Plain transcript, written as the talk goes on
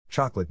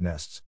Chocolate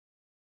nests.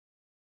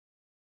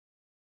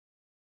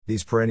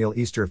 These perennial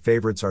Easter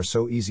favorites are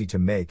so easy to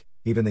make,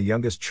 even the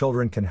youngest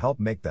children can help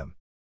make them.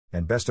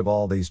 And best of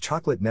all, these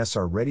chocolate nests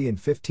are ready in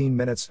 15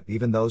 minutes,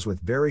 even those with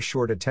very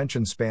short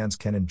attention spans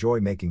can enjoy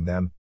making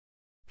them.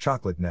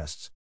 Chocolate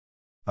nests.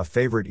 A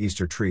favorite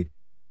Easter treat,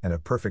 and a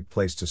perfect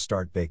place to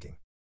start baking.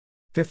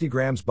 50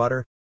 grams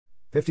butter,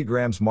 50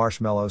 grams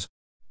marshmallows,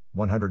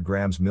 100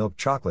 grams milk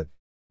chocolate,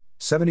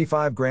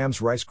 75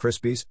 grams Rice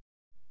Krispies,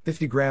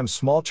 50 grams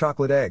small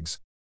chocolate eggs.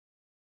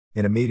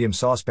 In a medium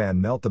saucepan,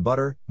 melt the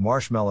butter,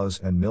 marshmallows,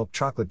 and milk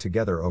chocolate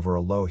together over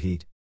a low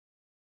heat.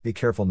 Be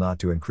careful not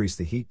to increase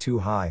the heat too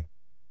high,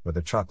 or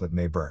the chocolate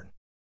may burn.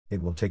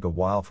 It will take a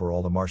while for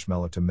all the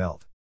marshmallow to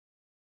melt.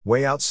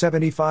 Weigh out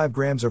 75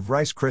 grams of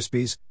Rice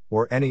Krispies,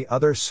 or any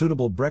other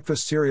suitable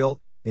breakfast cereal,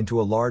 into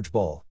a large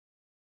bowl.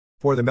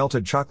 Pour the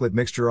melted chocolate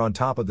mixture on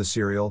top of the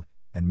cereal,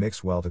 and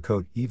mix well to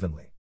coat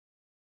evenly.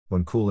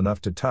 When cool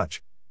enough to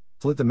touch,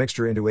 split the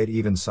mixture into 8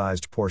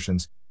 even-sized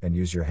portions, and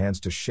use your hands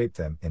to shape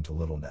them into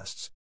little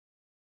nests.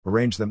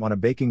 Arrange them on a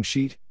baking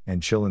sheet,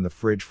 and chill in the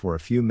fridge for a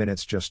few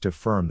minutes just to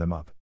firm them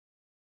up.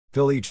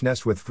 Fill each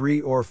nest with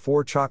 3 or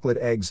 4 chocolate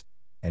eggs,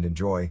 and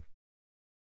enjoy.